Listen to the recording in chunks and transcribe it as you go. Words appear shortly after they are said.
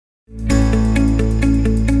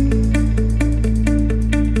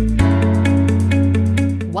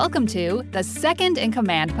Welcome to the Second in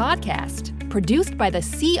Command podcast, produced by the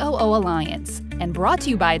COO Alliance and brought to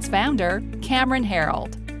you by its founder, Cameron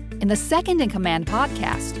Herold. In the Second in Command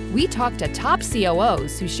podcast, we talk to top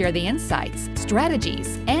COOs who share the insights,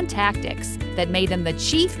 strategies, and tactics that made them the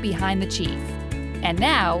chief behind the chief. And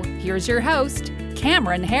now, here's your host,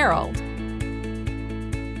 Cameron Herold.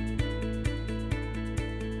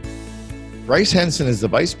 Bryce Henson is the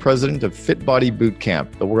Vice President of FitBody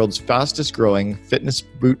Bootcamp, the world's fastest growing fitness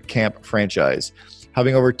boot camp franchise.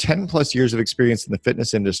 Having over 10 plus years of experience in the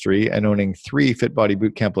fitness industry and owning 3 FitBody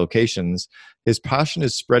Bootcamp locations, his passion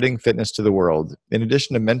is spreading fitness to the world, in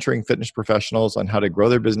addition to mentoring fitness professionals on how to grow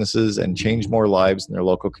their businesses and change more lives in their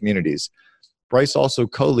local communities. Bryce also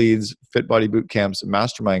co-leads FitBody Bootcamp's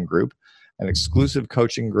Mastermind Group, an exclusive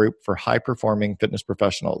coaching group for high-performing fitness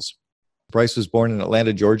professionals. Bryce was born in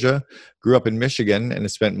Atlanta, Georgia, grew up in Michigan, and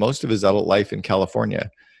has spent most of his adult life in California.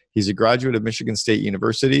 He's a graduate of Michigan State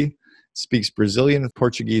University, speaks Brazilian and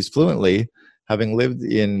Portuguese fluently, having lived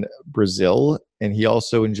in Brazil, and he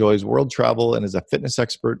also enjoys world travel and is a fitness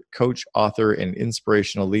expert, coach, author, and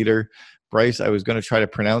inspirational leader. Bryce, I was going to try to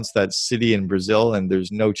pronounce that city in Brazil, and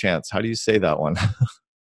there's no chance. How do you say that one?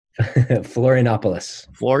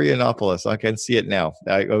 Florianopolis. Florianopolis. I can see it now.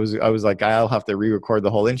 I was like, I'll have to re-record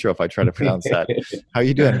the whole intro if I try to pronounce that. How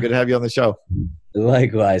you doing? Good to have you on the show.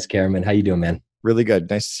 Likewise, Cameron. How you doing, man? Really good.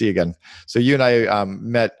 Nice to see you again. So you and I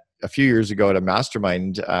met a few years ago at a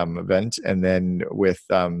mastermind event, and then with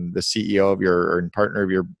the CEO of and partner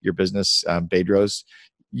of your business, Bedros.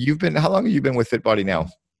 How long have you been with FitBody now?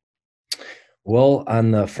 Well,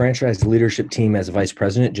 on the franchise leadership team as a vice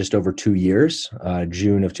president, just over 2 years.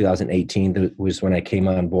 June of 2018 was when I came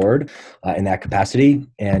on board in that capacity.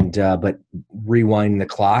 But rewinding the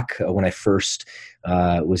clock, when I first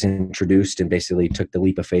was introduced and basically took the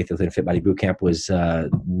leap of faith within FitBody Bootcamp was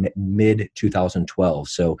mid 2012.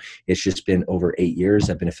 So it's just been over 8 years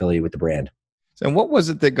I've been affiliated with the brand. And what was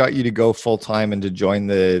it that got you to go full time and to join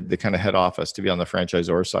the kind of head office to be on the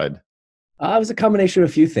franchisor side? It was a combination of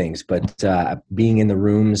a few things, but being in the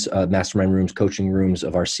rooms, mastermind rooms, coaching rooms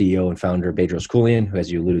of our CEO and founder, Bedros Keuilian, who,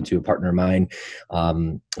 as you alluded to, a partner of mine,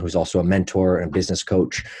 who's also a mentor and a business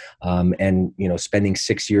coach, and spending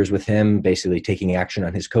 6 years with him, basically taking action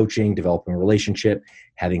on his coaching, developing a relationship,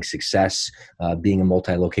 having success, being a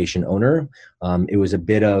multi-location owner. It was a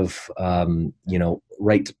bit of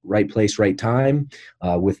right place, right time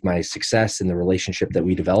with my success and the relationship that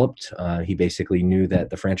we developed. He basically knew that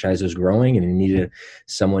the franchise was growing and he needed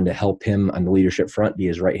someone to help him on the leadership front, be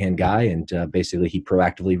his right-hand guy. And basically he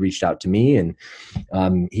proactively reached out to me, and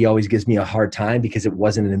he always gives me a hard time because it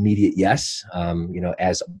wasn't an immediate yes.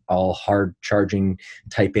 As all hard charging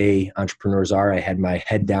type A entrepreneurs are, I had my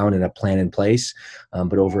head down and a plan in place.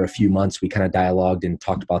 But over a few months, we kind of dialogued and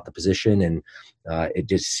talked about the position, and it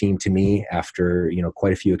just seemed to me after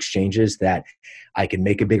quite a few exchanges that I could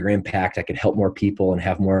make a bigger impact. I could help more people and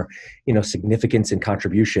have more significance and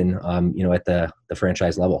contribution at the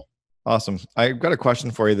franchise level. Awesome. I've got a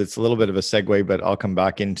question for you that's a little bit of a segue, but I'll come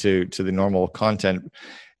back into the normal content.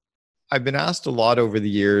 I've been asked a lot over the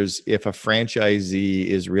years if a franchisee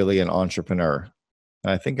is really an entrepreneur.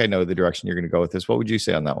 And I think I know the direction you're going to go with this. What would you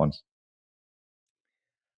say on that one?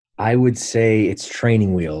 I would say it's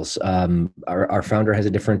training wheels. Our founder has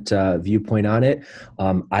a different viewpoint on it.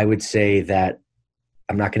 I would say that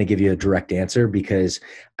I'm not going to give you a direct answer because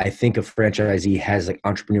I think a franchisee has like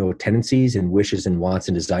entrepreneurial tendencies and wishes and wants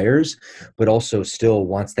and desires, but also still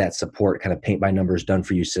wants that support, kind of paint by numbers, done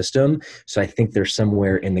for you system. So I think they're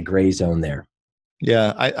somewhere in the gray zone there.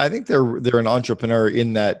 Yeah, I think they're an entrepreneur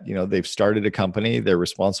in that, they've started a company, they're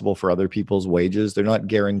responsible for other people's wages. They're not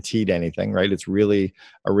guaranteed anything, right? It's really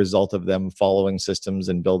a result of them following systems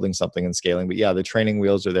and building something and scaling. But yeah, the training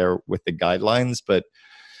wheels are there with the guidelines, but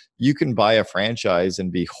you can buy a franchise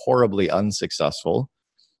and be horribly unsuccessful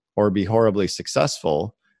or be horribly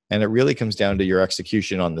successful. And it really comes down to your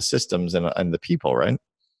execution on the systems and the people, right?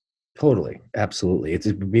 Totally. Absolutely. It's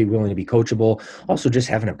be willing to be coachable. Also just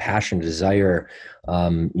having a passion, desire,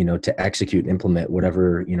 to execute and implement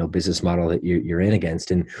whatever, business model that you're in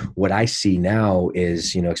against. And what I see now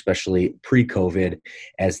is, especially pre-COVID,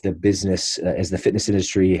 as the fitness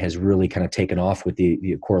industry has really kind of taken off with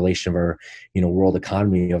the correlation of our, world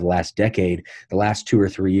economy of the last decade, the last 2 or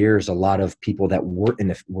 3 years, a lot of people that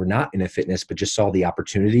were not in a fitness, but just saw the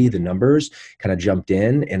opportunity, the numbers kind of jumped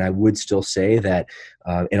in. And I would still say that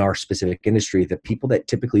in our specific industry, the people that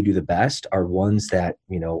typically do the best are ones that,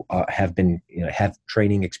 have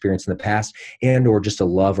training experience in the past and or just a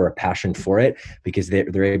love or a passion for it, because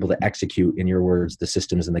they're able to execute, in your words, the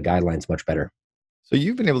systems and the guidelines much better. So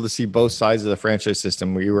you've been able to see both sides of the franchise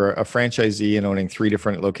system, where you were a franchisee and owning three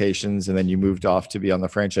different locations, and then you moved off to be on the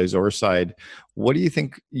franchisor side. What do you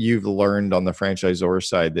think you've learned on the franchisor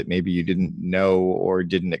side that maybe you didn't know or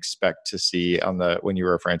didn't expect to see on the when you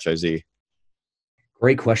were a franchisee?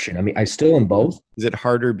 Great question. I mean, I still am both. Is it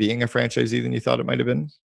harder being a franchisee than you thought it might have been?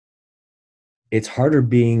 It's harder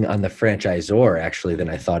being on the franchisor actually than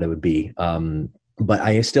I thought it would be. But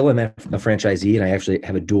I still am a franchisee, and I actually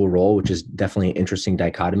have a dual role, which is definitely an interesting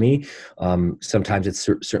dichotomy. Sometimes it's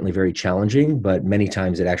certainly very challenging, but many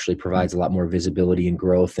times it actually provides a lot more visibility and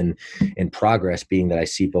growth and progress, being that I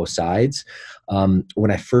see both sides.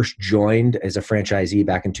 When I first joined as a franchisee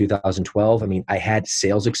back in 2012, I mean, I had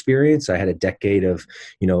sales experience. I had a decade of,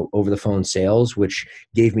 over the phone sales, which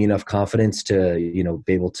gave me enough confidence to,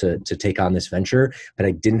 be able to take on this venture, but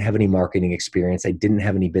I didn't have any marketing experience. I didn't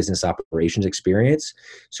have any business operations experience.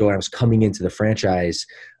 So when I was coming into the franchise,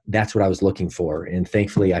 that's what I was looking for. And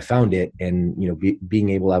thankfully I found it. And,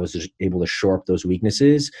 I was just able to shore up those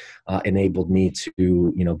weaknesses, enabled me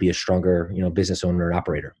to, be a stronger, business owner and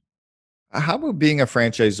operator. How about being a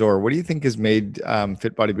franchisor? What do you think has made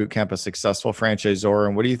Fit Body Bootcamp a successful franchisor?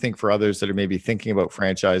 And what do you think for others that are maybe thinking about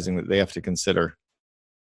franchising that they have to consider?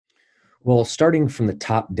 Well, starting from the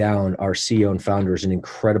top down, our CEO and founder is an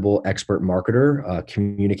incredible expert marketer,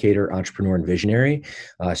 communicator, entrepreneur, and visionary.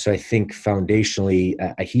 So I think foundationally,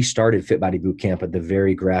 he started Fit Body Bootcamp at the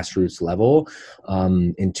very grassroots level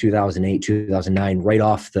in 2008, 2009, right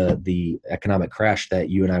off the economic crash that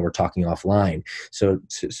you and I were talking offline. So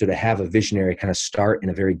to have a visionary kind of start in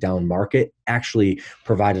a very down market actually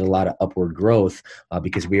provided a lot of upward growth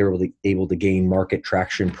because we were able to gain market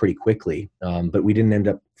traction pretty quickly. But we didn't end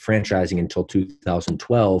up franchising until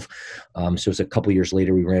 2012. So it's a couple of years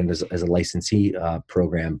later we ran it as a licensee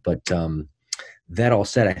program. But that all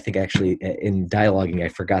said, I think actually in dialoguing, I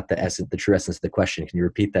forgot the true essence of the question. Can you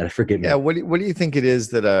repeat that? Forgive me. Yeah. What do you think it is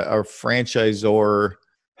that a franchisor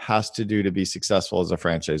has to do to be successful as a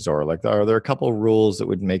franchisor? Like, are there a couple of rules that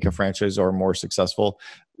would make a franchisor more successful?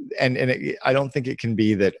 I don't think it can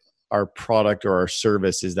be that our product or our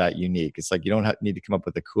service is that unique. It's like, you don't need to come up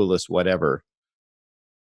with the coolest whatever.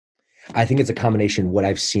 I think it's a combination. What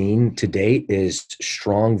I've seen to date is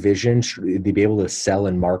strong vision, to be able to sell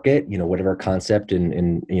and market, whatever concept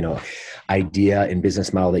and idea and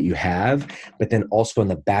business model that you have, but then also on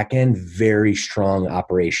the back end, very strong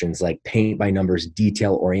operations, like paint by numbers,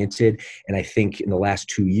 detail oriented. And I think in the last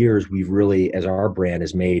 2 years, we've really, as our brand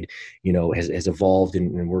has made, has evolved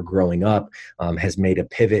and we're growing up, has made a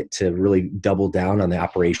pivot to really double down on the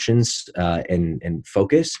operations and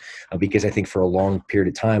focus, because I think for a long period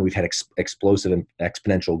of time, we've had explosive and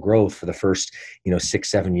exponential growth for the first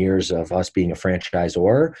 6-7 years of us being a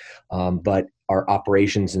franchisor, but our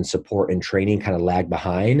operations and support and training kind of lag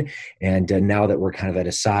behind. And now that we're kind of at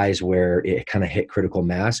a size where it kind of hit critical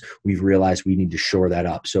mass, we've realized we need to shore that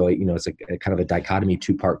up. So it's a kind of a dichotomy,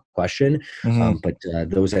 2-part question. Mm-hmm. But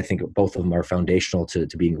those, I think both of them are foundational to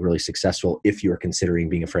being really successful if you're considering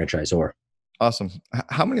being a franchisor. Awesome.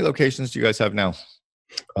 How many locations do you guys have now?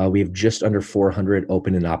 We have just under 400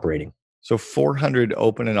 open and operating. So 400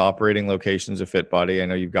 open and operating locations of Fit Body. I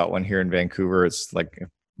know you've got one here in Vancouver. It's like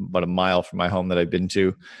about a mile from my home that I've been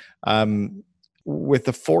to. With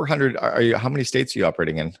the 400, how many states are you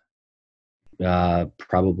operating in?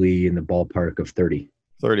 Probably in the ballpark of 30.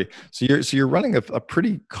 30. So you're running a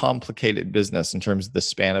pretty complicated business in terms of the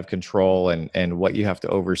span of control and what you have to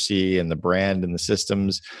oversee and the brand and the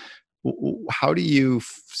systems. How do you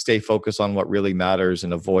stay focused on what really matters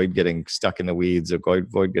and avoid getting stuck in the weeds,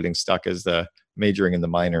 avoid getting stuck as the majoring in the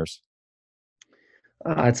minors?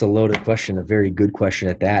 It's a loaded question, a very good question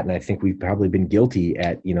at that. And I think we've probably been guilty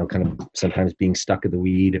at, kind of sometimes being stuck in the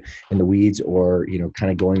weeds or,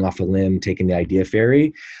 kind of going off a limb, taking the idea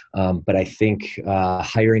ferry. But I think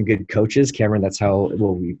hiring good coaches, Cameron, that's how,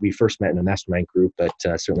 we first met in a mastermind group, but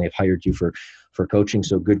certainly I've hired you for coaching.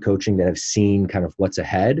 So good coaching that have seen kind of what's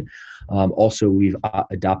ahead. Also, we've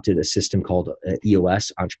adopted a system called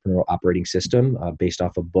EOS, Entrepreneurial Operating System, based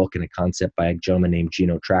off a book and a concept by a gentleman named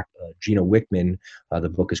Gino Wickman. The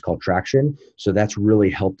book is called Traction. So that's really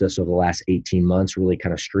helped us over the last 18 months, really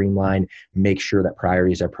kind of streamline, make sure that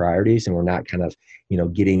priorities are priorities, and we're not kind of,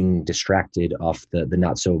 getting distracted off the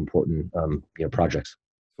not so important, projects.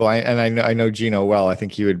 Well, I know Gino well. I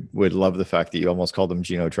think he would love the fact that you almost called him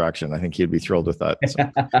Gino Traction. I think he'd be thrilled with that. So,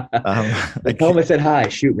 Tell him I said hi.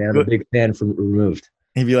 Shoot, man, I'm a big fan from Removed.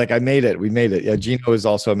 He'd be like, I made it. We made it. Yeah. Gino is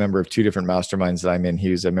also a member of two different masterminds that I'm in. He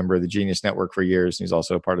was a member of the Genius Network for years. And he's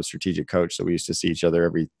also a part of Strategic Coach. So we used to see each other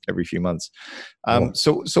every few months. Cool.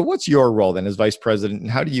 So what's your role then as vice president?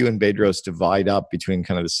 And how do you and Bedros divide up between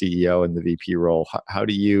kind of the CEO and the VP role? How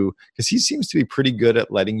do you, because he seems to be pretty good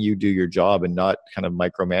at letting you do your job and not kind of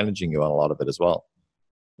micromanaging you on a lot of it as well.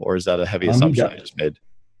 Or is that a heavy assumption I just made?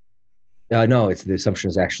 No, the assumption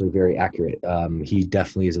is actually very accurate. He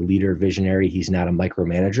definitely is a leader, visionary. He's not a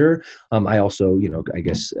micromanager. I also, I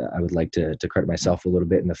guess I would like to credit myself a little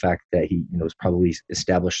bit in the fact that he, has probably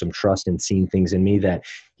established some trust and seen things in me that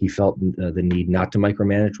he felt the need not to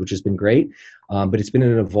micromanage, which has been great. But it's been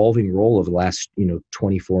an evolving role over the last,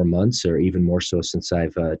 24 months, or even more so since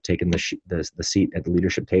I've taken the seat at the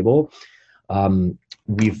leadership table.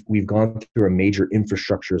 We've gone through a major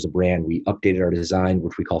infrastructure as a brand. We updated our design,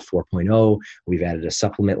 which we call 4.0. We've added a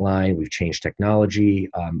supplement line. We've changed technology.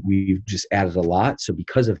 We've just added a lot. So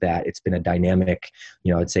because of that, it's been a dynamic,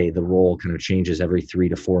 I'd say the role kind of changes every 3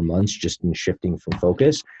 to 4 months, just in shifting from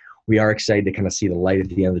focus. We are excited to kind of see the light at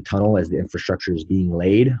the end of the tunnel as the infrastructure is being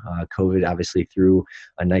laid. COVID obviously threw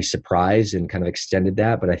a nice surprise and kind of extended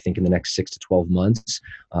that, but I think in the next 6 to 12 months,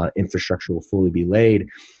 infrastructure will fully be laid.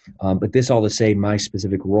 But this all to say, my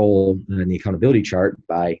specific role in the accountability chart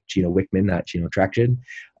by Gino Wickman, not Gino Traction,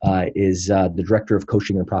 is the director of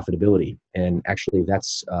coaching and profitability. And actually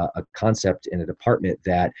that's a concept in a department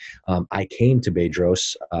that I came to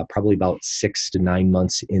Bedros probably about 6 to 9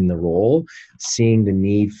 months in the role, seeing the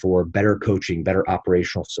need for better coaching, better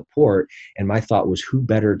operational support. And my thought was, who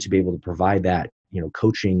better to be able to provide that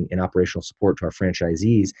coaching and operational support to our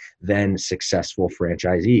franchisees than successful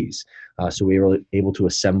franchisees. So we were able to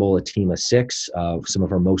assemble a team of 6 of some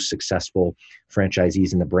of our most successful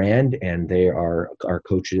franchisees in the brand, and they are our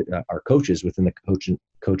coaches within the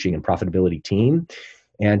coaching and profitability team.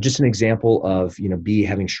 And just an example of, B,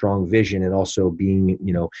 having strong vision, and also being,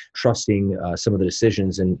 trusting some of the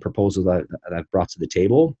decisions and proposals that I've brought to the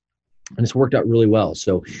table. And it's worked out really well.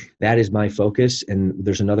 So that is my focus. And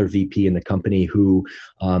there's another VP in the company who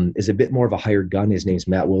is a bit more of a hired gun. His name's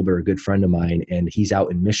Matt Wilbur, a good friend of mine, and he's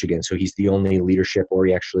out in Michigan. So he's the only leadership, or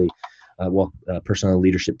he actually, person on the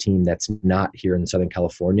leadership team that's not here in Southern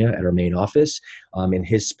California at our main office. And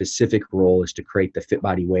his specific role is to create the Fit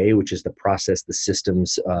Body Way, which is the process, the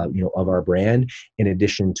systems, of our brand, in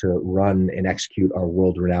addition to run and execute our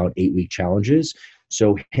world-renowned 8-week challenges.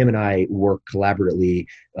 So him and I work collaboratively,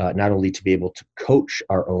 not only to be able to coach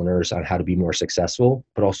our owners on how to be more successful,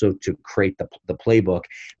 but also to create the playbook,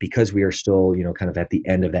 because we are still, kind of at the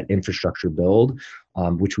end of that infrastructure build,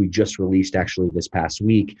 which we just released actually this past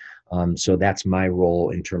week. So that's my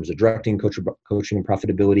role in terms of directing coaching and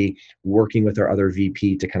profitability, working with our other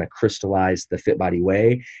VP to kind of crystallize the Fit Body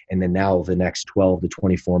Way. And then now the next 12 to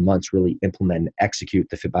 24 months, really implement and execute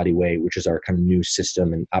the Fit Body Way, which is our kind of new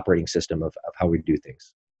system and operating system of how we do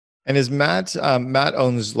things. And is Matt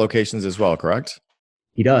owns locations as well, correct?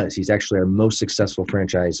 He does. He's actually our most successful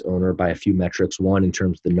franchise owner by a few metrics. One, in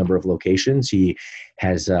terms of the number of locations, he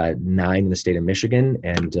has 9 in the state of Michigan,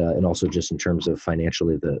 and also just in terms of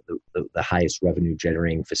financially the highest revenue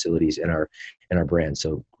generating facilities in our brand.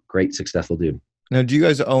 So great, successful dude. Now, do you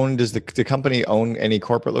guys own? Does the company own any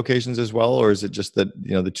corporate locations as well, or is it just that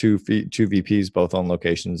the two VPs both own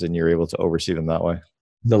locations and you're able to oversee them that way?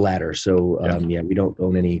 The latter. So we don't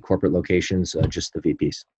own any corporate locations, just the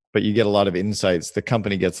VPs. But you get a lot of insights. The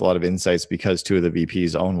company gets a lot of insights because 2 of the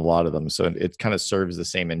VPs own a lot of them. So it kind of serves the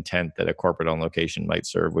same intent that a corporate owned location might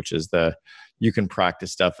serve, which is you can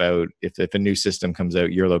practice stuff out. If a new system comes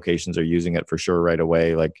out, your locations are using it for sure right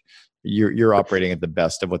away. Like you're operating at the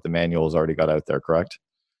best of what the manual has already got out there, correct?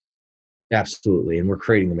 Absolutely. And we're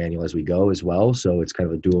creating the manual as we go as well. So it's kind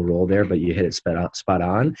of a dual role there, but you hit it spot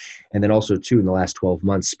on. And then also too, in the last 12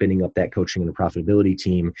 months, spinning up that coaching and the profitability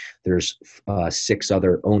team, there's 6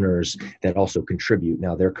 other owners that also contribute.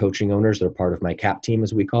 Now they're coaching owners. They're part of my CAP team,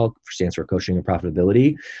 as we call it, stands for coaching and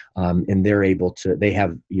profitability. And they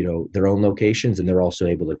have, their own locations, and they're also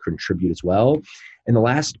able to contribute as well. And the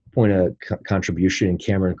last point of contribution, and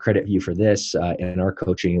Cameron, credit you for this, in our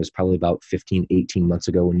coaching, it was probably about 15, 18 months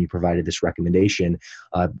ago when you provided this recommendation,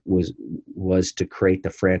 was to create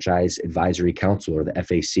the Franchise Advisory Council, or the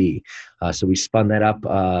FAC. So we spun that up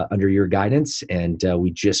under your guidance, and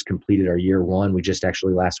we just completed our year 1. We just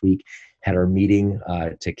actually last week had our meeting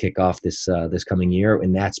to kick off this coming year,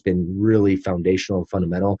 and that's been really foundational and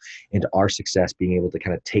fundamental into our success, being able to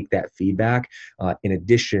kind of take that feedback in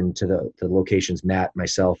addition to the locations Matt,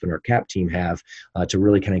 myself, and our CAP team have to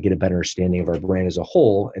really kind of get a better understanding of our brand as a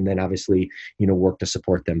whole, and then obviously work to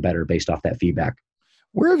support them better based off that feedback.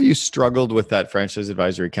 Where have you struggled with that franchise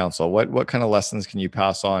advisory council? What kind of lessons can you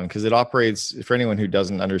pass on? Because it operates, for anyone who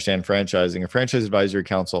doesn't understand franchising, a franchise advisory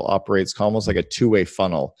council operates almost like a two-way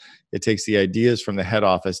funnel. It takes the ideas from the head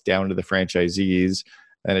office down to the franchisees,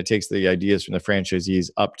 and it takes the ideas from the franchisees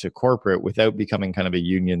up to corporate without becoming kind of a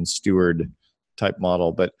union steward type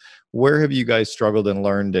model. But where have you guys struggled and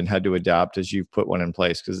learned and had to adapt as you've put one in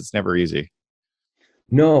place? Because it's never easy.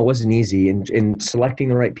 No, it wasn't easy. In selecting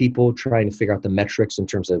the right people, trying to figure out the metrics in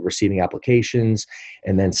terms of receiving applications,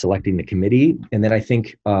 and then selecting the committee. And then I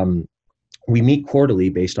think we meet quarterly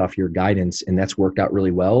based off your guidance, and that's worked out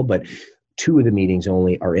really well. But 2 of the meetings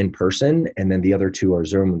only are in person, and then the other 2 are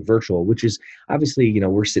Zoom and virtual, which is obviously,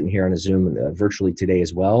 we're sitting here on a Zoom virtually today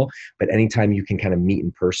as well. But anytime you can kind of meet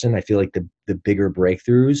in person, I feel like the bigger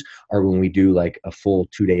breakthroughs are when we do like a full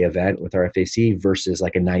 2-day event with our FAC versus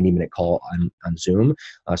like a 90-minute call on Zoom.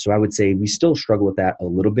 So I would say we still struggle with that a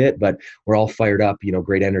little bit, but we're all fired up,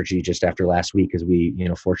 great energy just after last week because we,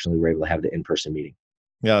 fortunately were able to have the in-person meeting.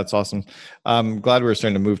 Yeah, that's awesome. I'm glad we're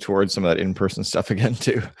starting to move towards some of that in-person stuff again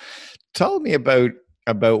too. Tell me about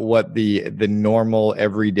what the normal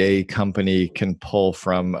everyday company can pull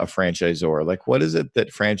from a franchisor. Like, what is it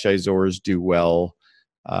that franchisors do well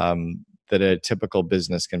that a typical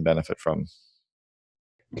business can benefit from?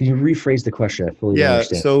 Can you rephrase the question? I fully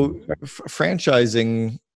understand. So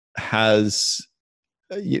franchising has,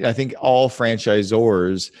 I think all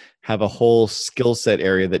franchisors have a whole skill set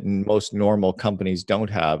area that most normal companies don't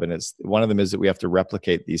have. And it's one of them is that we have to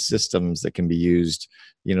replicate these systems that can be used,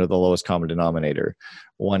 the lowest common denominator.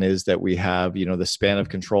 One is that we have, the span of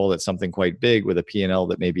control that's something quite big with a P&L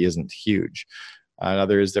that maybe isn't huge.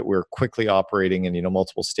 Another is that we're quickly operating in,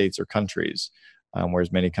 multiple states or countries,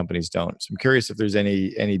 whereas many companies don't. So I'm curious if there's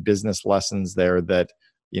any business lessons there that,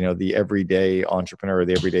 the everyday entrepreneur,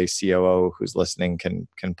 the everyday COO who's listening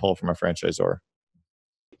can pull from a franchisor.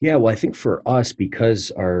 Yeah, well, I think for us, because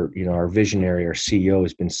our visionary, our CEO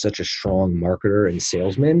has been such a strong marketer and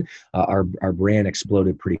salesman, our brand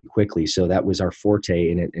exploded pretty quickly. So that was our forte,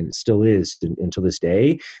 and it still is until this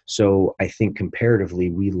day. So I think comparatively,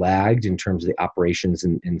 we lagged in terms of the operations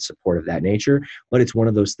and support of that nature. But it's one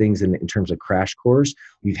of those things in terms of crash course,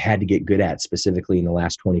 we've had to get good at, specifically in the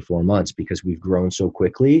last 24 months, because we've grown so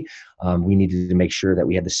quickly. We needed to make sure that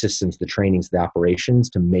we had the systems, the trainings, the operations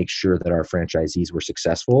to make sure that our franchisees were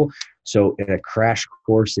successful. So in a crash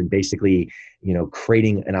course and basically,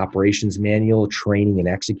 creating an operations manual, training and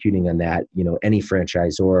executing on that, any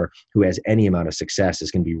franchisor who has any amount of success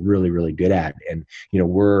is going to be really, really good at. And,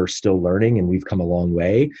 we're still learning and we've come a long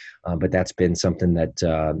way. But that's been something that,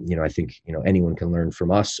 I think, anyone can learn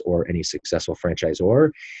from us or any successful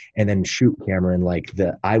franchisor. And then Cameron,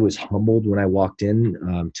 I was humbled when I walked in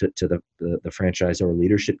to the franchisor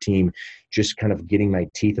leadership team, just kind of getting my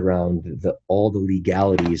teeth around all the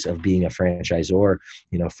legalities of being a franchisor,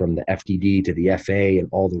 from the FDD to the FA and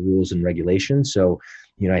all the rules and regulations. So,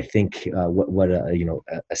 I think what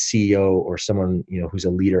a CEO or someone, who's a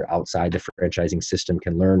leader outside the franchising system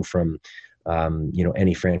can learn from,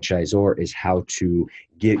 any franchisor is how to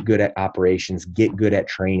get good at operations, get good at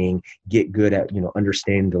training, get good at,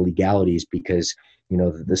 understanding the legalities, because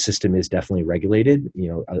the system is definitely regulated.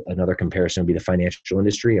 Another comparison would be the financial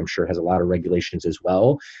industry. I'm sure has a lot of regulations as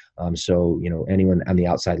well. So, anyone on the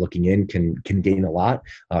outside looking in can gain a lot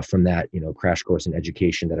from that, crash course in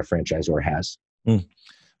education that a franchisor has.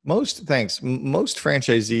 Most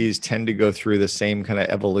franchisees tend to go through the same kind of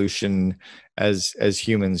evolution as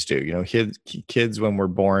humans do. Kids when we're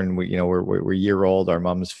born, we're a year old, our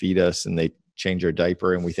moms feed us and they change our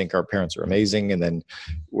diaper and we think our parents are amazing. And then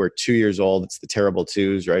we're 2 years old. It's the terrible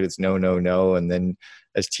twos, right? It's no, no, no. And then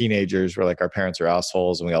as teenagers, we're like, our parents are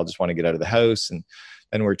assholes and we all just want to get out of the house. And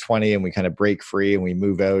then we're 20 and we kind of break free and we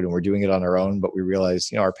move out and we're doing it on our own. But we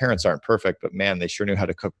realize, our parents aren't perfect, but man, they sure knew how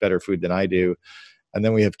to cook better food than I do. And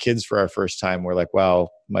then we have kids for our first time. We're like, wow,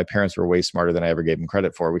 my parents were way smarter than I ever gave them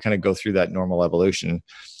credit for. We kind of go through that normal evolution.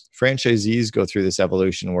 Franchisees go through this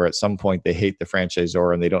evolution where at some point they hate the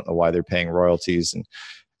franchisor and they don't know why they're paying royalties. And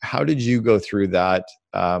how did you go through that,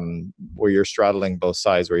 where you're straddling both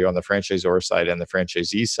sides, where you're on the franchisor side and the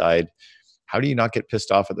franchisee side? How do you not get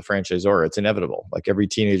pissed off at the franchisor? It's inevitable. Like every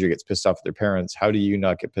teenager gets pissed off at their parents. How do you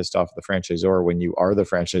not get pissed off at the franchisor when you are the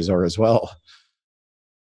franchisor as well?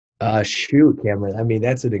 Cameron. I mean,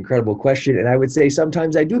 that's an incredible question. And I would say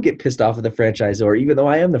sometimes I do get pissed off at the franchisor, even though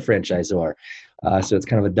I am the franchisor. So it's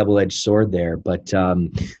kind of a double-edged sword there. But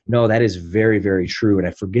no, that is very, very true. And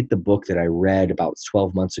I forget the book that I read about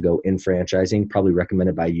 12 months ago in franchising, probably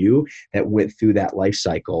recommended by you, that went through that life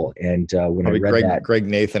cycle. And when probably I read Greg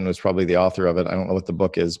Nathan was probably the author of it. I don't know what the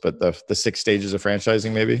book is, but the 6 stages of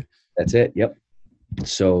franchising, maybe? That's it. Yep.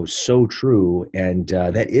 So true. And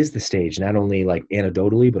that is the stage, not only like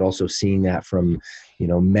anecdotally, but also seeing that from,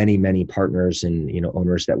 many partners and,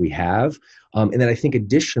 owners that we have. And then I think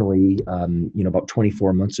additionally, about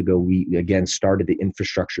 24 months ago, we again started the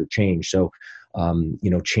infrastructure change. So,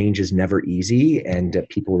 change is never easy, and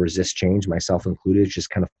people resist change, myself included. It's just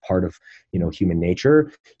kind of part of, human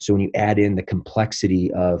nature. So when you add in the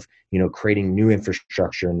complexity of, creating new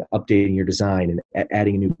infrastructure and updating your design and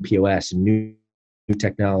adding a new POS and new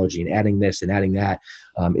technology and adding this and adding that,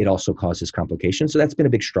 it also causes complications. So that's been a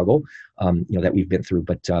big struggle, that we've been through,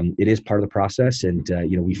 but it is part of the process. And,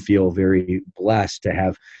 we feel very blessed to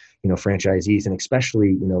have, franchisees, and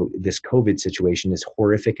especially, this COVID situation, as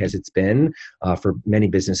horrific as it's been for many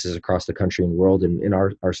businesses across the country and world, and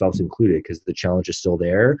ourselves included, because the challenge is still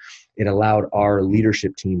there. It allowed our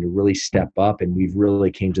leadership team to really step up, and we've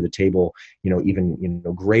really came to the table, even,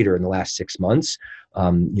 greater in the last 6 months,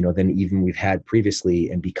 than even we've had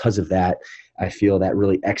previously. And because of that, I feel that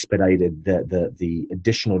really expedited the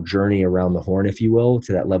additional journey around the horn, if you will,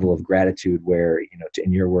 to that level of gratitude where,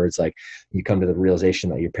 in your words, like you come to the realization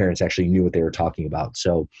that your parents actually knew what they were talking about.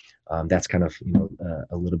 So that's kind of,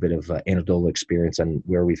 a little bit of anecdotal experience on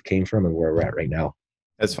where we've came from and where we're at right now.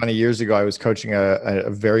 It's funny. Years ago, I was coaching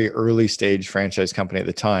a very early stage franchise company at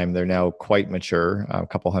the time. They're now quite mature, a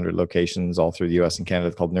couple hundred locations all through the US and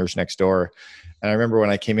Canada, called Nurse Next Door. And I remember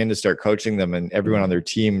when I came in to start coaching them, and everyone on their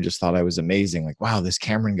team just thought I was amazing. Like, wow, this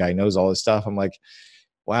Cameron guy knows all this stuff. I'm like,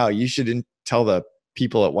 wow, you shouldn't tell the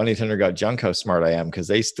people at 1-800-GOT-JUNK how smart I am, because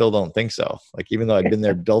they still don't think so. Like, even though I'd been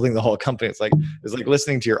there building the whole company, it's like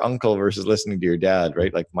listening to your uncle versus listening to your dad,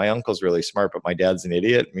 right? Like, my uncle's really smart, but my dad's an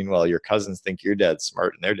idiot. Meanwhile, your cousins think your dad's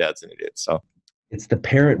smart and their dad's an idiot. So it's the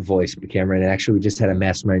parent voice, Cameron. And actually, we just had a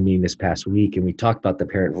mastermind meeting this past week, and we talked about the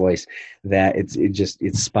parent voice, that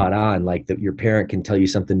it's spot on. Like, that your parent can tell you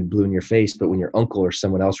something blue in your face, but when your uncle or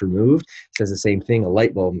someone else removed says the same thing, a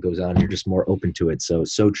light bulb goes on, and you're just more open to it.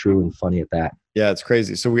 So true and funny at that. Yeah, it's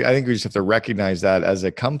crazy. So I think we just have to recognize that as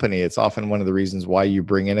a company, it's often one of the reasons why you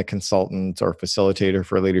bring in a consultant or facilitator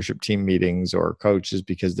for leadership team meetings or coaches,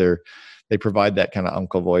 because they provide that kind of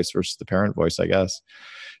uncle voice versus the parent voice, I guess.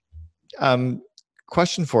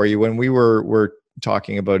 Question for you. When we were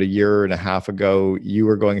talking about a year and a half ago, you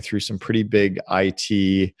were going through some pretty big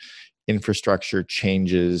IT infrastructure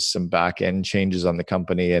changes, some back end changes on the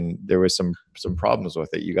company, and there was some problems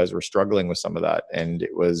with it. You guys were struggling with some of that, and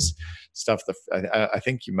it was stuff that I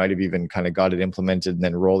think you might have even kind of got it implemented and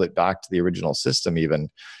then rolled it back to the original system even.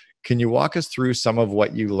 Can you walk us through some of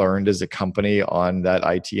what you learned as a company on that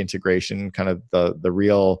IT integration, kind of the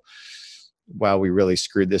real, wow, we really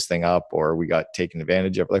screwed this thing up, or we got taken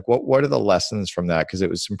advantage of? Like, what are the lessons from that? Because it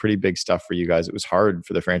was some pretty big stuff for you guys. It was hard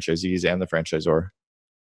for the franchisees and the franchisor.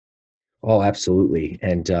 Oh, absolutely.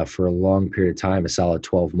 And for a long period of time, a solid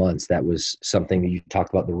 12 months, that was something that you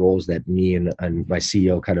talked about, the roles that me and my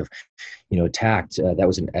CEO kind of, attacked. That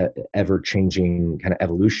was an ever-changing kind of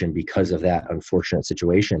evolution because of that unfortunate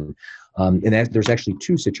situation. And there's actually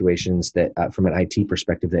two situations that, from an IT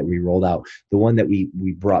perspective, that we rolled out. The one that we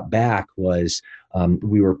brought back was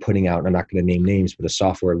we were putting out, I'm not going to name names, but a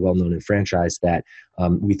software well-known in franchise that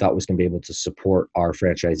we thought was going to be able to support our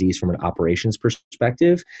franchisees from an operations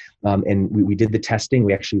perspective. And we did the testing.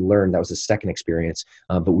 We actually learned, that was the second experience,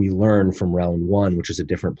 but we learned from round one, which was a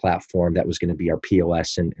different platform that was going to be our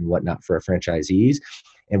POS and whatnot for our franchisees.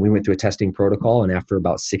 And we went through a testing protocol, and after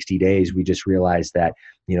about 60 days, we just realized that,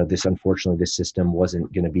 unfortunately, this system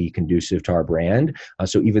wasn't going to be conducive to our brand.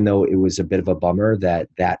 So even though it was a bit of a bummer that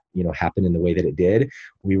happened in the way that it did,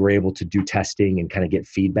 we were able to do testing and kind of get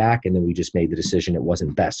feedback, and then we just made the decision it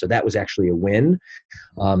wasn't best. So that was actually a win.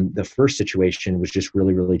 The first situation was just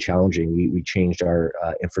really, really challenging. We changed our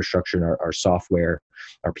infrastructure and our software,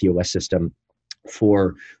 our POS system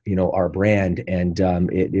for our brand, and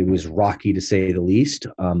it was rocky, to say the least.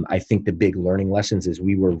 I think the big learning lessons is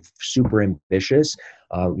we were super ambitious.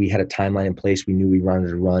 We had a timeline in place. We knew we wanted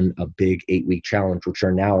to run a big 8-week challenge, which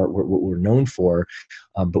are now what we're known for.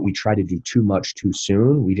 But we tried to do too much too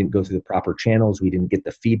soon. We didn't go through the proper channels. We didn't get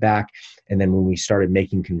the feedback. And then when we started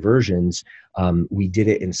making conversions, we did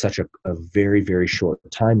it in such a very, very short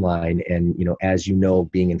timeline. And, as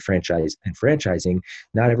being in franchising,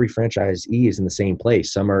 not every franchisee is in the same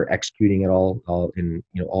place. Some are executing it all in,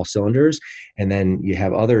 all cylinders. And then you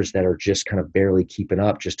have others that are just kind of barely keeping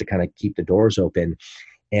up, just to kind of keep the doors open.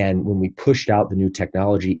 And when we pushed out the new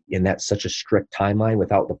technology in that such a strict timeline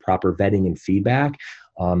without the proper vetting and feedback,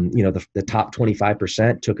 The top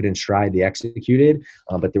 25% took it in stride, they executed,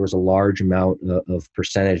 but there was a large amount of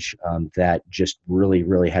percentage that just really,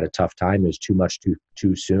 really had a tough time. It was too much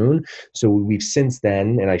too soon. So we've since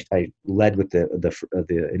then, and I led with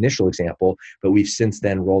the initial example, but we've since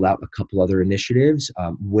then rolled out a couple other initiatives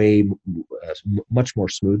much more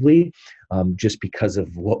smoothly, just because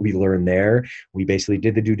of what we learned there. We basically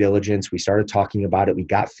did the due diligence. We started talking about it. We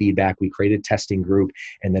got feedback. We created a testing group.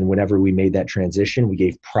 And then whenever we made that transition, we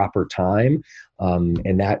gave proper time.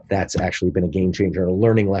 And that's actually been a game changer, a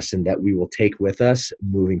learning lesson that we will take with us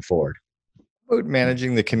moving forward. About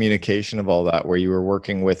managing the communication of all that, where you were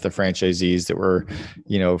working with the franchisees that were,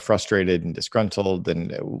 frustrated and disgruntled,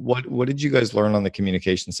 and what did you guys learn on the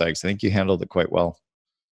communication side? Because I think you handled it quite well.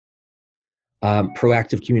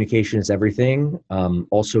 Proactive communication is everything.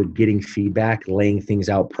 Also getting feedback, laying things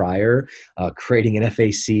out prior, creating an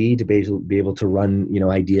FAC to be able to run,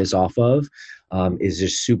 ideas off of, is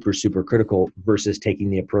just super, super critical versus taking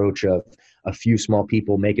the approach of a few small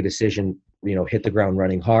people make a decision, hit the ground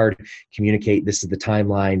running hard, communicate, this is the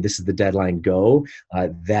timeline, this is the deadline, go.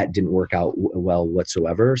 That didn't work out well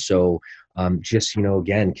whatsoever. So again,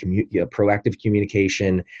 proactive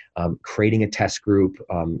communication, creating a test group,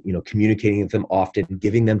 communicating with them often,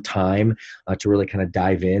 giving them time to really kind of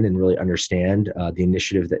dive in and really understand the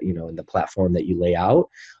initiative that, and the platform that you lay out,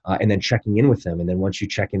 and then checking in with them. And then once you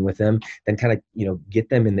check in with them, then kind of, get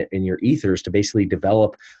them in your ethers to basically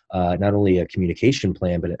develop not only a communication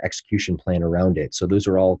plan, but an execution plan around it. So those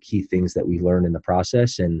are all key things that we learn in the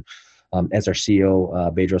process. And as our CEO,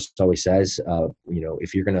 Bedros, always says,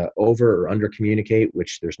 if you're going to over or under communicate,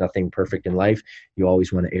 which there's nothing perfect in life, you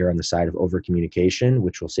always want to err on the side of over communication,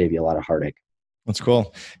 which will save you a lot of heartache. That's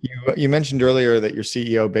cool. You mentioned earlier that your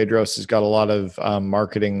CEO, Bedros, has got a lot of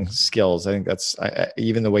marketing skills. I think that's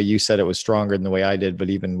even the way you said it was stronger than the way I did, but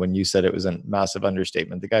even when you said it was a massive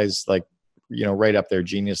understatement. The guy's like, right up there,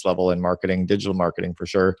 genius level in marketing, digital marketing for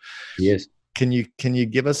sure. He is. Can you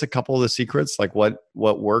give us a couple of the secrets, like what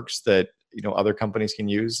works that other companies can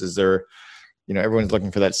use? Is there, everyone's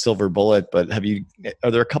looking for that silver bullet, but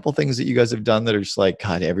are there a couple of things that you guys have done that are just like,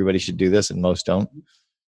 God, everybody should do this and most don't?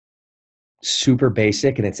 Super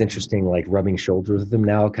basic, and it's interesting, like rubbing shoulders with them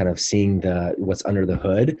now, kind of seeing what's under the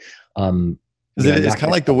hood. It's kind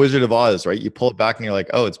of like the Wizard of Oz, right? You pull it back and you're like,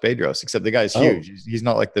 oh, it's Bedros, except the guy's huge. He's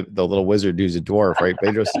not like the little wizard who's a dwarf, right?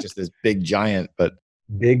 Bedros is just this big giant, but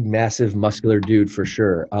big, massive, muscular dude for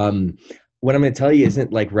sure. What I'm going to tell you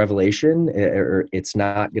isn't like revelation, or it's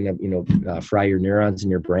not going to, fry your neurons in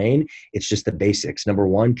your brain. It's just the basics. Number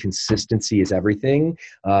one, consistency is everything.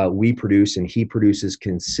 We produce and he produces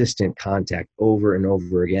consistent content over and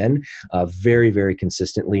over again, very, very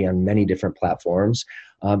consistently on many different platforms.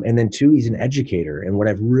 And then two, he's an educator. And what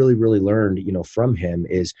I've really, really learned, from him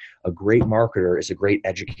is a great marketer is a great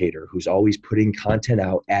educator who's always putting content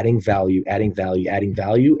out, adding value,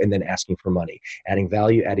 and then asking for money, adding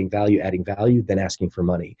value, then asking for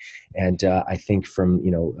money. And I think from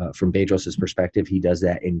Bedros's perspective, he does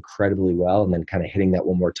that incredibly well. And then kind of hitting that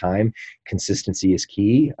one more time, consistency is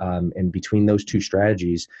key. And between those two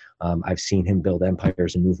strategies, I've seen him build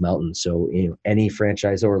empires and move mountains. So, any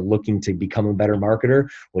franchisor looking to become a better marketer,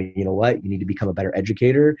 well, you know what? You need to become a better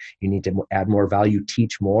educator. You need to add more value,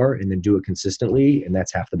 teach more, and then do it consistently. And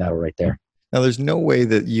that's half the battle right there. Now, there's no way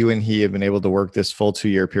that you and he have been able to work this full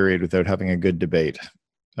 2-year period without having a good debate,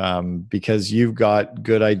 because you've got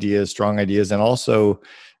good ideas, strong ideas, and also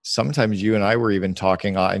sometimes you and I were even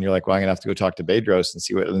talking, and you're like, well, I'm going to have to go talk to Bedros and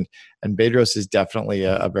see what, and Bedros is definitely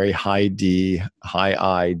a very high D, high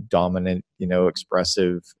I, dominant,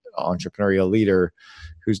 expressive entrepreneurial leader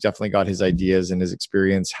who's definitely got his ideas and his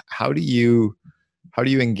experience. How do you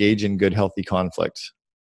engage in good, healthy conflict?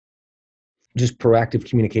 Just proactive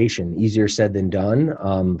communication, easier said than done.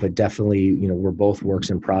 But definitely, we're both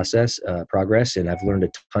works in progress. And I've learned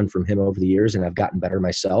a ton from him over the years, and I've gotten better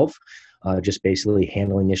myself. Just basically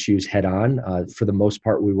handling issues head on. For the most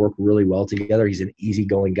part, we work really well together. He's an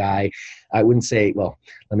easygoing guy. I wouldn't say, well,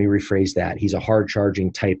 let me rephrase that. He's a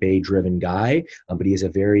hard-charging, type A driven guy, but he has a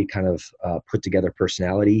very kind of put together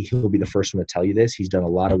personality. He'll be the first one to tell you this. He's done a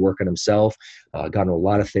lot of work on himself, gotten a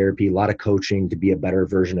lot of therapy, a lot of coaching to be a better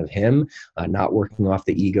version of him, not working off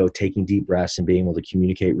the ego, taking deep breaths and being able to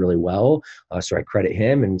communicate really well. So I credit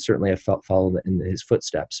him, and certainly I followed in his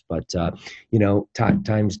footsteps. But,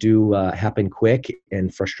 times do happen quick,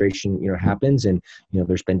 and frustration, happens. And,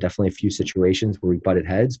 there's been definitely a few situations where we butted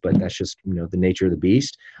heads, but that's just, the nature of the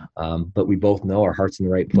beast. But we both know our heart's in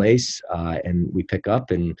the right place, and we pick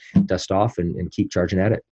up and dust off and keep charging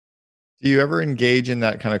at it. Do you ever engage in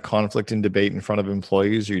that kind of conflict and debate in front of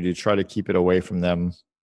employees, or do you try to keep it away from them?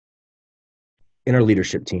 In our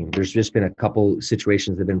leadership team, there's just been a couple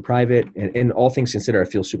situations that have been private, and all things considered, I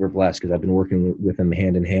feel super blessed because I've been working with them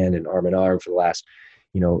hand in hand and arm in arm for the last,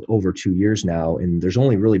 over 2 years now. And there's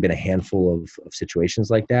only really been a handful of situations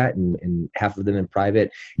like that. And half of them in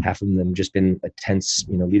private, half of them just been a tense,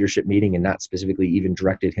 leadership meeting, and not specifically even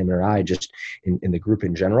directed him or I, just in the group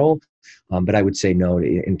in general. But I would say no,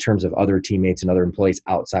 in terms of other teammates and other employees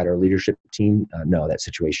outside our leadership team, no, that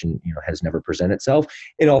situation, has never presented itself.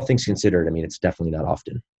 In all things considered, I mean, it's definitely not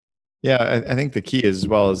often. Yeah, I think the key is, as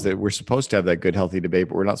well, is that we're supposed to have that good, healthy debate,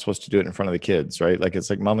 but we're not supposed to do it in front of the kids, right? Like, it's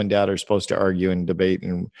like mom and dad are supposed to argue and debate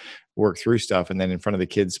and work through stuff. And then in front of the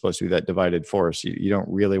kids, supposed to be that divided force. You don't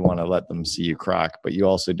really want to let them see you crack, but you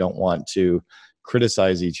also don't want to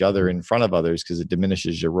criticize each other in front of others, because it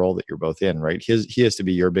diminishes your role that you're both in, right? He has to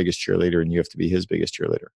be your biggest cheerleader, and you have to be his biggest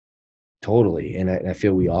cheerleader. Totally. And I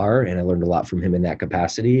feel we are, and I learned a lot from him in that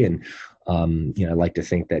capacity. And, I like to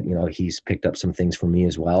think that, he's picked up some things from me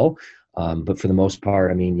as well. But for the most part,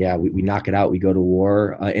 I mean, yeah, we knock it out, we go to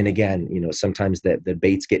war. And again, sometimes the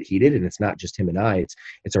debates get heated, and it's not just him and I,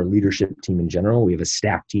 it's our leadership team in general. We have a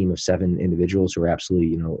stacked team of 7 individuals who are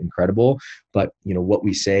absolutely, incredible. But, what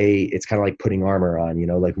we say, it's kind of like putting armor on,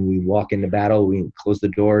 like when we walk into battle, we close the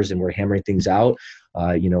doors and we're hammering things out.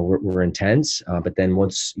 We're intense. But then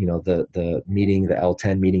once, the meeting, the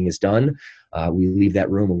L10 meeting is done, we leave that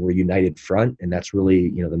room and we're united front. And that's really,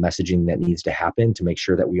 the messaging that needs to happen to make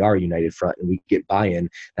sure that we are united front, and we get buy-in,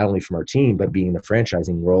 not only from our team, but being in the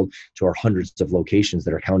franchising world, to our hundreds of locations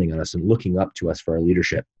that are counting on us and looking up to us for our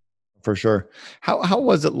leadership. For sure. How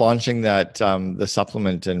was it launching that, the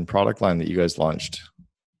supplement and product line that you guys launched?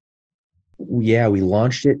 Yeah, we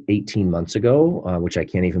launched it 18 months ago, which I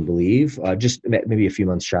can't even believe. Just maybe a few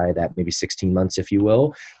months shy of that, maybe 16 months, if you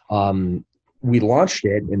will. We launched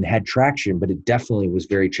it and had traction, but it definitely was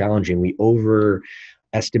very challenging. We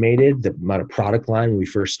overestimated the amount of product line when we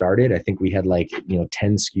first started. I think we had 10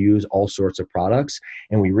 SKUs, all sorts of products.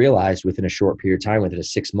 And we realized within a short period of time, within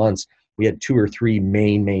 6 months, we had 2 or 3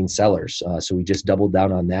 main sellers. So we just doubled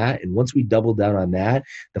down on that. And once we doubled down on that,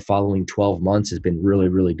 the following 12 months has been really,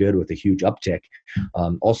 really good with a huge uptick.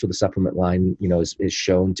 Also, the supplement line, is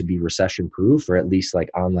shown to be recession proof, or at least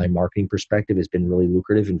online marketing perspective, has been really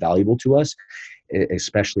lucrative and valuable to us,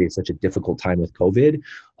 especially at such a difficult time with COVID.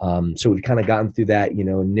 So we've kind of gotten through that,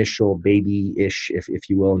 initial baby-ish, if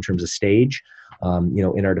you will, in terms of stage,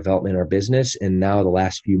 in our development, our business. And now the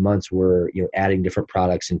last few months, we're, adding different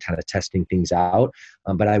products and kind of testing things out.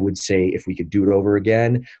 But I would say if we could do it over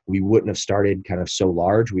again, we wouldn't have started kind of so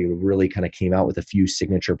large. We really kind of came out with a few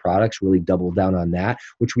signature products, really doubled down on that,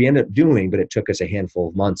 which we ended up doing, but it took us a handful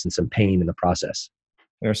of months and some pain in the process.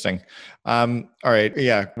 Interesting. All right.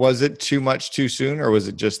 Yeah. Was it too much too soon, or was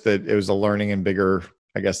it just that it was a learning and bigger,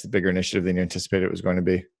 I guess, the bigger initiative than you anticipated it was going to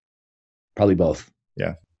be? Probably both.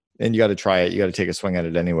 Yeah. And you got to try it. You got to take a swing at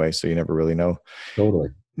it anyway. So you never really know. Totally.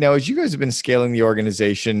 Now, as you guys have been scaling the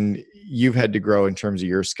organization, you've had to grow in terms of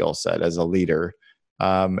your skill set as a leader.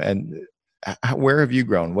 And where have you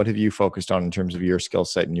grown? What have you focused on in terms of your skill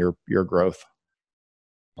set and your growth?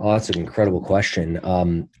 Oh, that's an incredible question.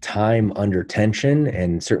 Time under tension,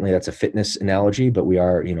 and certainly that's a fitness analogy, but we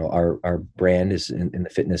are, our brand is in the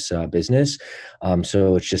fitness business.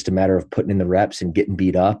 So it's just a matter of putting in the reps and getting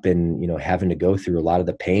beat up, and, having to go through a lot of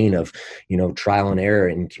the pain of, trial and error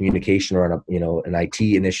and communication around an IT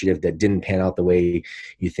initiative that didn't pan out the way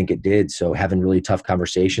you think it did. So having really tough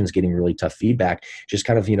conversations, getting really tough feedback, just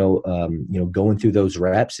kind of, going through those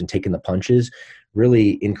reps and taking the punches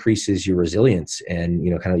really increases your resilience, and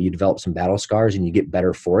kind of you develop some battle scars and you get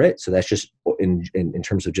better for it. So that's just in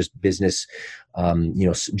terms of just business,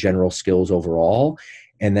 general skills overall.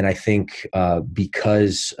 And then I think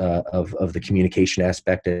because of the communication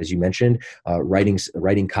aspect, as you mentioned,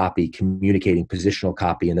 writing copy, communicating positional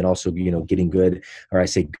copy, and then also getting good, or I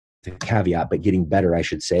say the caveat, but getting better, I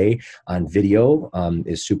should say, on video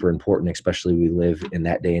is super important, especially we live in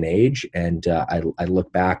that day and age. And I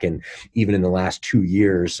look back, and even in the last 2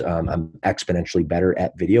 years, I'm exponentially better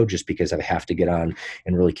at video, just because I have to get on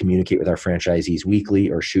and really communicate with our franchisees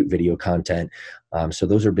weekly or shoot video content. So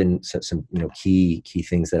those have been some key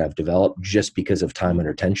things that I've developed just because of time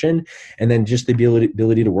under tension, and then just the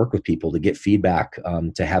ability to work with people, to get feedback,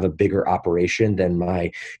 to have a bigger operation than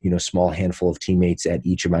my small handful of teammates at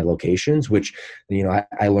each of my locations, which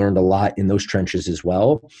I learned a lot in those trenches as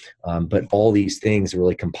well. But all these things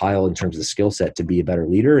really compile in terms of the skill set to be a better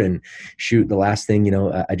leader. And shoot, the last thing,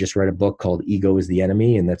 I just read a book called Ego is the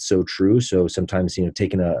Enemy, and that's so true. So sometimes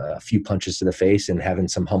taking a few punches to the face and having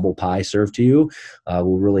some humble pie served to you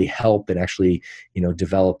will really help and actually,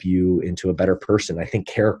 develop you into a better person. I think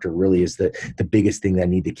character really is the biggest thing that I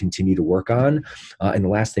need to continue to work on. And the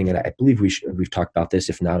last thing, and I believe we've talked about this,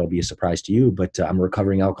 if not, it'll be a surprise to you, but I'm a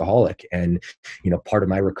recovering alcoholic. And, part of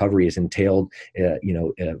my recovery has entailed,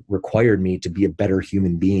 required me to be a better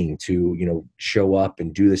human being, to, show up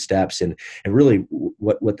and do the steps. And really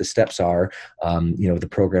what the steps are, the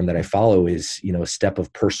program that I follow is, a step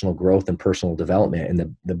of personal growth and personal development.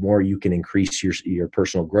 And the more you can increase your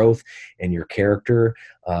personal growth and your character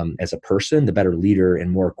as a person, the better leader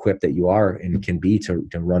and more equipped that you are and can be to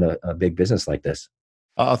run a big business like this.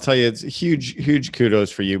 I'll tell you, it's huge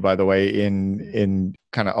kudos for you, by the way, in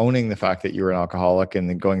kind of owning the fact that you're an alcoholic and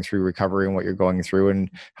then going through recovery and what you're going through.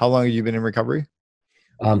 And how long have you been in recovery?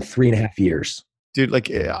 3.5 years. Dude,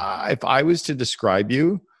 if I was to describe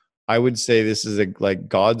you, I would say this is a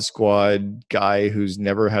God Squad guy who's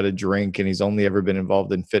never had a drink and he's only ever been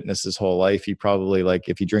involved in fitness his whole life. He probably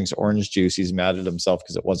if he drinks orange juice, he's mad at himself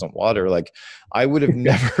because it wasn't water. I would have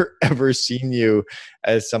never ever seen you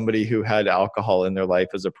as somebody who had alcohol in their life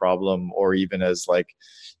as a problem, or even as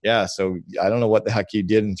so I don't know what the heck you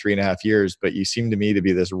did in 3.5 years, but you seem to me to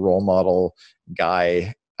be this role model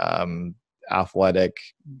guy, athletic,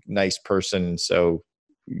 nice person. So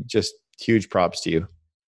just huge props to you.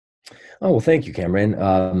 Oh, well, thank you, Cameron.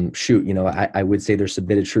 I would say there's a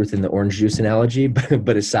bit of truth in the orange juice analogy,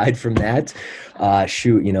 but aside from that,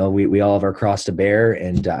 we all have our cross to bear,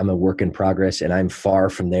 and I'm a work in progress, and I'm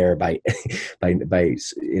far from there by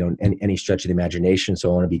any stretch of the imagination.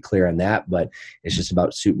 So I want to be clear on that, but it's just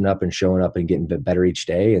about suiting up and showing up and getting better each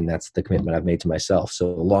day. And that's the commitment I've made to myself. So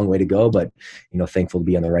a long way to go, but, thankful to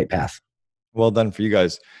be on the right path. Well done for you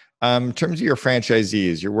guys. In terms of your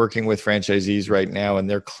franchisees, you're working with franchisees right now, and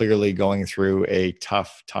they're clearly going through a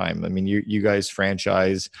tough time. I mean, you guys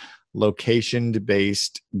franchise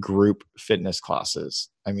location-based group fitness classes.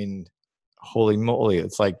 I mean, holy moly,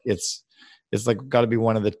 it's got to be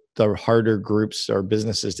one of the harder groups or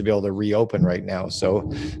businesses to be able to reopen right now.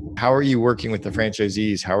 So how are you working with the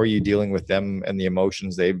franchisees? How are you dealing with them and the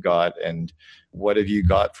emotions they've got? And what have you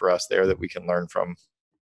got for us there that we can learn from?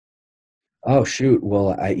 Oh, shoot.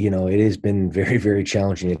 Well, it has been very, very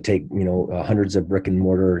challenging to take, hundreds of brick and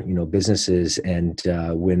mortar, businesses. And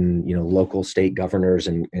when, local state governors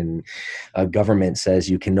and government says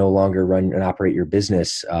you can no longer run and operate your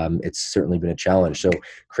business, it's certainly been a challenge. So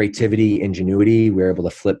creativity, ingenuity, we're able to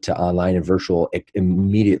flip to online and virtual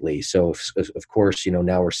immediately. So of course,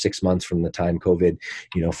 now we're 6 months from the time COVID,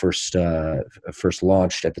 first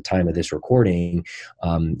launched at the time of this recording.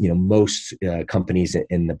 Most companies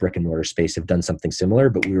in the brick and mortar space have done something similar,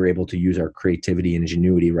 but we were able to use our creativity and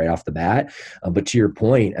ingenuity right off the bat. But to your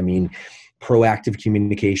point, I mean, proactive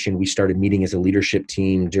communication. We started meeting as a leadership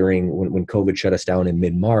team during when COVID shut us down in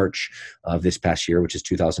mid-March of this past year, which is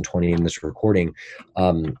 2020 in this recording.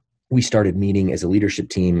 We started meeting as a leadership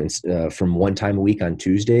team from 1 time a week on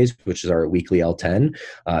Tuesdays, which is our weekly L10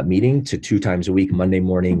 meeting, to 2 times a week, Monday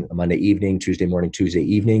morning, Monday evening, Tuesday morning, Tuesday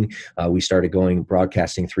evening. We started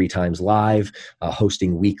broadcasting 3 times live,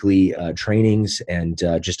 hosting weekly trainings, and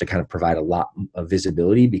just to kind of provide a lot of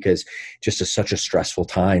visibility, because just such a stressful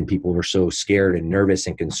time. People were so scared and nervous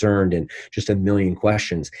and concerned and just a million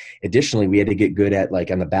questions. Additionally, we had to get good at,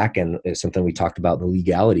 on the back end, something we talked about, the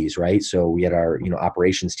legalities, right? So we had our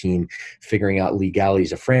operations team figuring out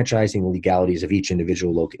legalities of franchising, the legalities of each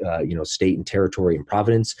individual state and territory and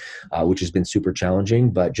province, which has been super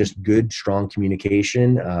challenging, but just good, strong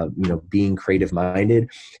communication, being creative minded.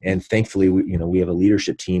 And thankfully, we have a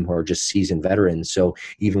leadership team who are just seasoned veterans. So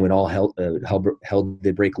even when all hell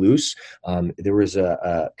did break loose, there was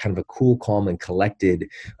a kind of a cool, calm, and collected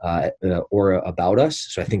aura about us.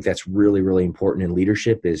 So I think that's really, really important in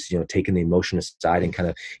leadership, is taking the emotion aside and kind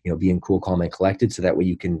of being cool, calm, and collected, so that way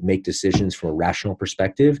you can make decisions from a rational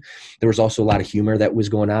perspective. There was also a lot of humor that was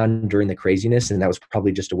going on during the craziness, and that was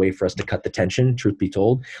probably just a way for us to cut the tension, truth be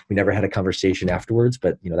told. We never had a conversation afterwards,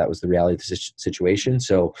 but that was the reality of the situation.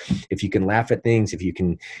 So if you can laugh at things, if you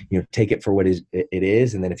can take it for what it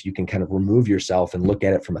is, and then if you can kind of remove yourself and look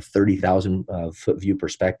at it from a 30,000 foot view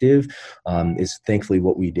perspective, is thankfully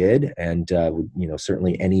what we did. And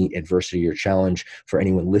certainly any adversity or challenge for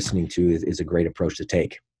anyone listening to is a great approach to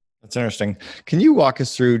take. That's interesting. Can you walk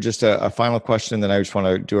us through just a final question, then I just want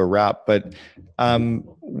to do a wrap. But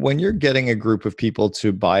when you're getting a group of people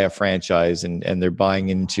to buy a franchise and they're buying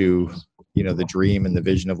into, the dream and the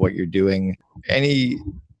vision of what you're doing, any,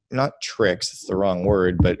 not tricks, it's the wrong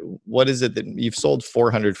word, but what is it that you've sold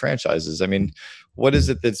 400 franchises? I mean, what is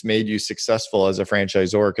it that's made you successful as a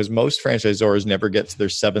franchisor? Because most franchisors never get to their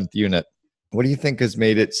 7th unit. What do you think has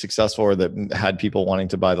made it successful, or that had people wanting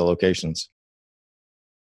to buy the locations?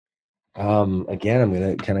 Again, I'm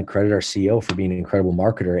going to kind of credit our CEO for being an incredible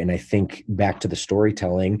marketer. And I think back to the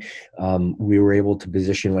storytelling, we were able to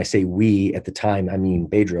position, when I say we at the time, I mean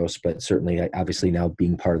Bedros, but certainly obviously now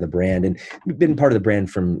being part of the brand, and we've been part of the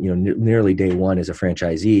brand from, nearly day one as a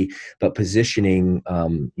franchisee, but positioning,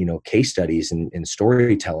 case studies and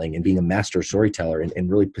storytelling and being a master storyteller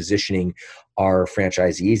and really positioning our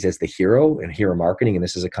franchisees as the hero and hero marketing. And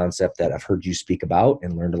this is a concept that I've heard you speak about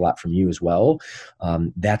and learned a lot from you as well.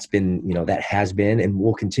 That's been, that has been and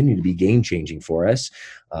will continue to be game changing for us.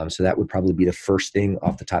 So that would probably be the first thing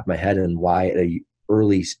off the top of my head, and why at a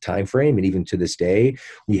early time frame and even to this day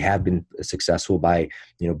we have been successful by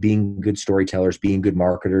being good storytellers, being good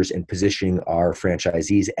marketers, and positioning our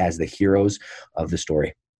franchisees as the heroes of the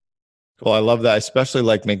story. Well, I love that. I especially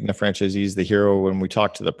like making the franchisees the hero when we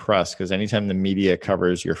talk to the press, because anytime the media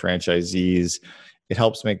covers your franchisees, it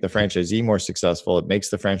helps make the franchisee more successful. It makes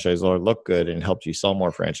the franchisor look good and helps you sell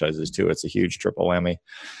more franchises too. It's a huge triple whammy.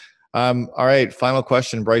 All right. Final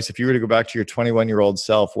question, Bryce. If you were to go back to your 21-year-old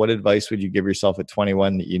self, what advice would you give yourself at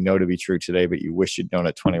 21 that you know to be true today, but you wish you'd known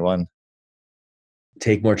at 21?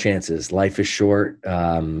 Take more chances. Life is short,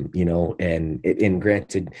 and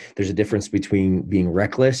granted, there's a difference between being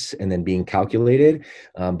reckless and then being calculated.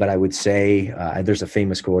 But I would say there's a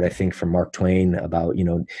famous quote, I think, from Mark Twain about,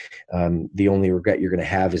 the only regret you're going to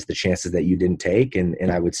have is the chances that you didn't take. And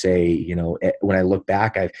I would say, when I look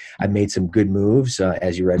back, I've made some good moves.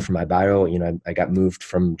 As you read from my bio, I got moved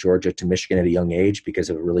from Georgia to Michigan at a young age because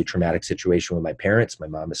of a really traumatic situation with my parents. My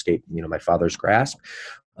mom escaped, my father's grasp.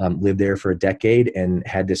 Lived there for a decade and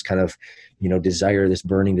had this kind of, this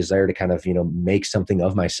burning desire to kind of, make something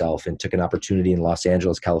of myself, and took an opportunity in Los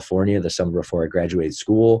Angeles, California, the summer before I graduated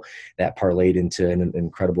school. That parlayed into an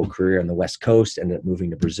incredible career on the West Coast, ended up moving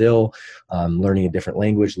to Brazil, learning a different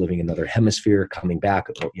language, living in another hemisphere, coming back,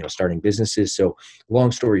 starting businesses. So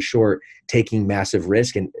long story short, taking massive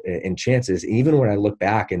risk and chances. Even when I look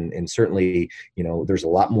back and certainly, there's a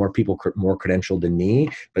lot more people more credentialed than me,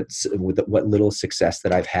 but with what little success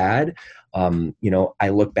that I've had, I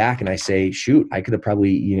look back and I say, shoot, I could have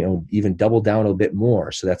probably, even doubled down a bit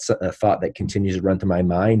more. So that's a thought that continues to run through my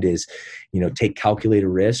mind is, take calculated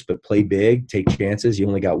risk, but play big, take chances. You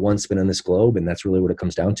only got one spin on this globe. And that's really what it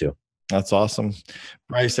comes down to. That's awesome.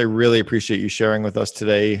 Bryce, I really appreciate you sharing with us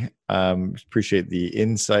today. Appreciate the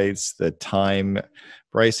insights, the time.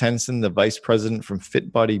 Bryce Henson, the Vice President from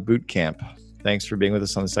Fit Body Boot Camp. Thanks for being with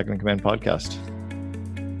us on the Second in Command podcast.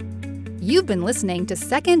 You've been listening to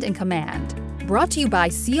Second in Command, brought to you by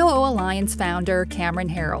COO Alliance founder Cameron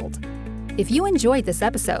Herold. If you enjoyed this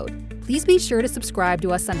episode, please be sure to subscribe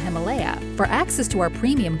to us on Himalaya for access to our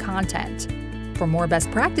premium content. For more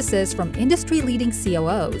best practices from industry-leading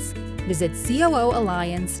COOs, visit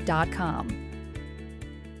COOalliance.com.